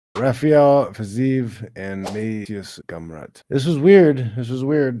Raphael, Fiziev, and Matthias Gumrot. This was weird. This was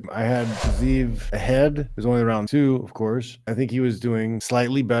weird. I had Fiziev ahead. It was only round 2, of course. I think he was doing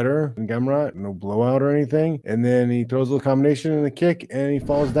slightly better than Gumrot. No blowout or anything. And then he throws a little combination in the kick, and he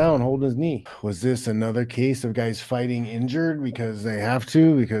falls down holding his knee. Was this another case of guys fighting injured because they have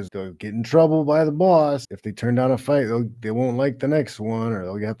to, because they'll get in trouble by the boss? If they turn down a fight, they won't like the next one, or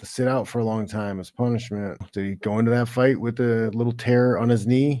they'll have to sit out for a long time as punishment. Did he go into that fight with a little tear on his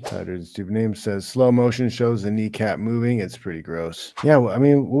knee? Stupid name says slow motion shows the kneecap moving. It's pretty gross. Yeah, well, I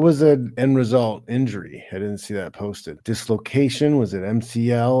mean, what was the end result? Injury. I didn't see that posted. Dislocation. Was it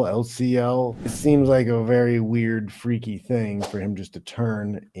MCL, LCL? It seems like a very weird, freaky thing for him just to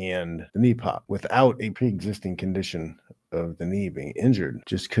turn and the knee pop without a pre-existing condition of the knee being injured.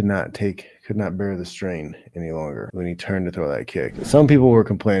 Just could not bear the strain any longer when he turned to throw that kick. Some people were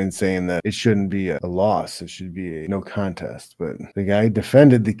complaining, saying that it shouldn't be a loss. It should be a no contest. But the guy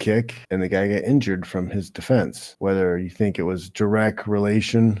defended the kick, and the guy got injured from his defense. Whether you think it was direct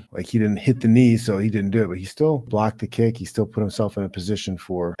relation, like he didn't hit the knee, so he didn't do it, but he still blocked the kick. He still put himself in a position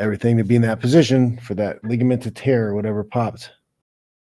for everything to be in that position for that ligament to tear or whatever popped.